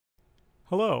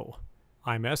Hello,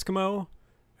 I'm Eskimo,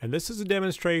 and this is a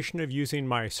demonstration of using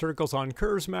my Circles on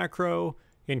Curves macro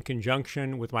in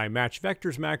conjunction with my Match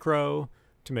Vectors macro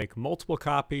to make multiple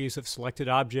copies of selected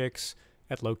objects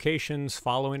at locations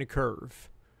following a curve.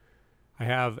 I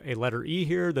have a letter E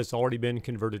here that's already been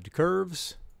converted to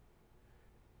curves.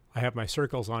 I have my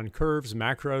Circles on Curves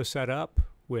macro set up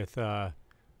with the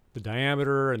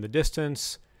diameter and the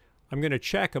distance. I'm going to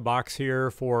check a box here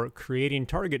for creating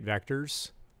target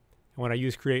vectors. And when I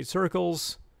use create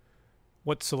circles,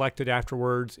 what's selected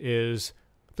afterwards is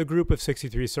the group of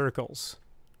 63 circles.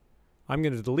 I'm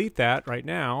going to delete that right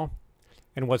now,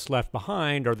 and what's left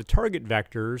behind are the target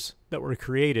vectors that were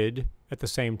created at the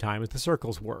same time as the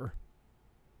circles were.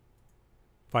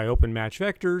 If I open Match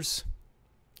Vectors,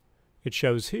 it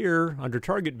shows here under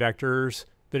target vectors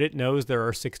that it knows there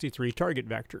are 63 target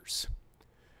vectors.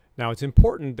 Now it's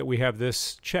important that we have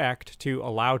this checked to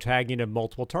allow tagging of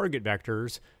multiple target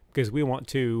vectors, because we want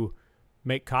to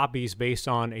make copies based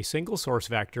on a single source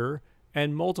vector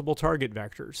and multiple target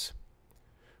vectors.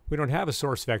 We don't have a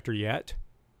source vector yet,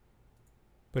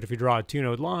 but if we draw a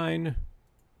two-node line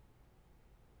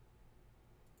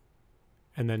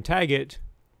and then tag it,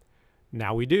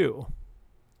 now we do.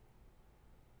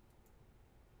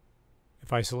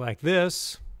 If I select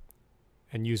this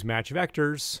and use Match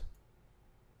Vectors,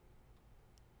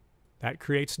 that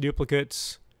creates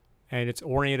duplicates, and it's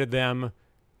oriented them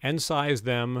and size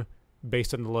them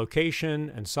based on the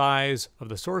location and size of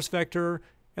the source vector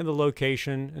and the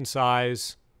location and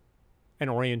size and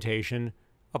orientation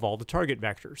of all the target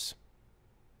vectors.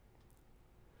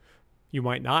 You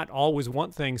might not always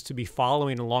want things to be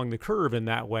following along the curve in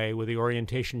that way, with the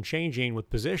orientation changing with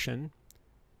position.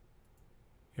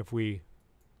 If we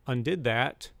undid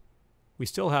that, we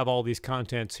still have all these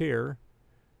contents here.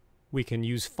 We can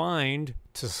use find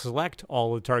to select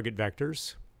all the target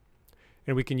vectors.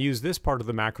 And we can use this part of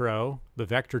the macro, the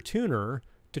vector tuner,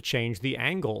 to change the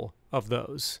angle of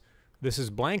those. This is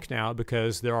blank now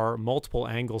because there are multiple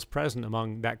angles present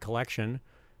among that collection.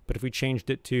 But if we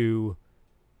changed it to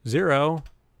 0,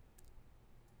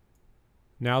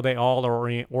 now they all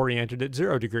are oriented at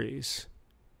 0 degrees.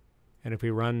 And if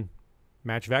we run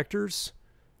Match Vectors,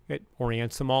 it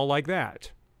orients them all like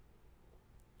that.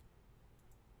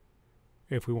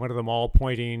 If we wanted them all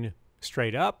pointing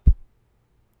straight up,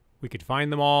 we could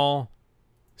find them all,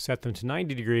 set them to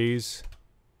 90 degrees,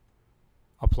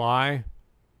 apply,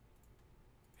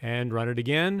 and run it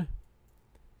again,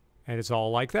 and it's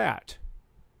all like that.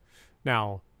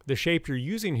 Now, the shape you're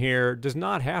using here does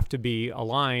not have to be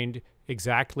aligned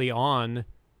exactly on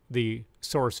the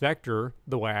source vector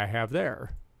the way I have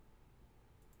there.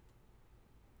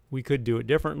 We could do it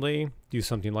differently, do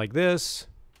something like this,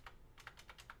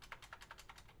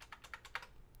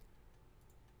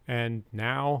 and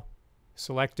now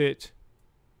select it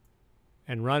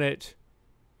and run it,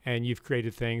 and you've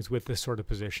created things with this sort of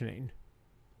positioning.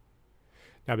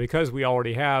 Now, because we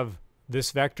already have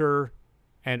this vector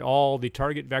and all the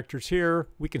target vectors here,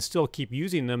 we can still keep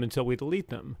using them until we delete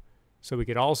them. So we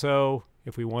could also,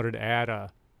 if we wanted to add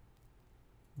a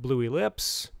blue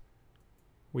ellipse,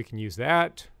 we can use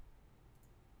that.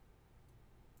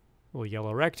 A little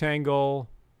yellow rectangle,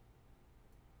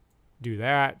 do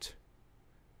that.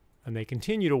 And they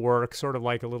continue to work sort of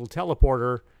like a little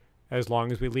teleporter as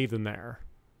long as we leave them there.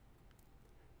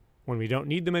 When we don't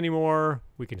need them anymore,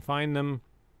 we can find them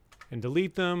and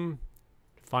delete them,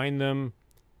 find them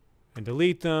and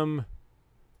delete them,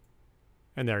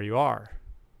 and there you are.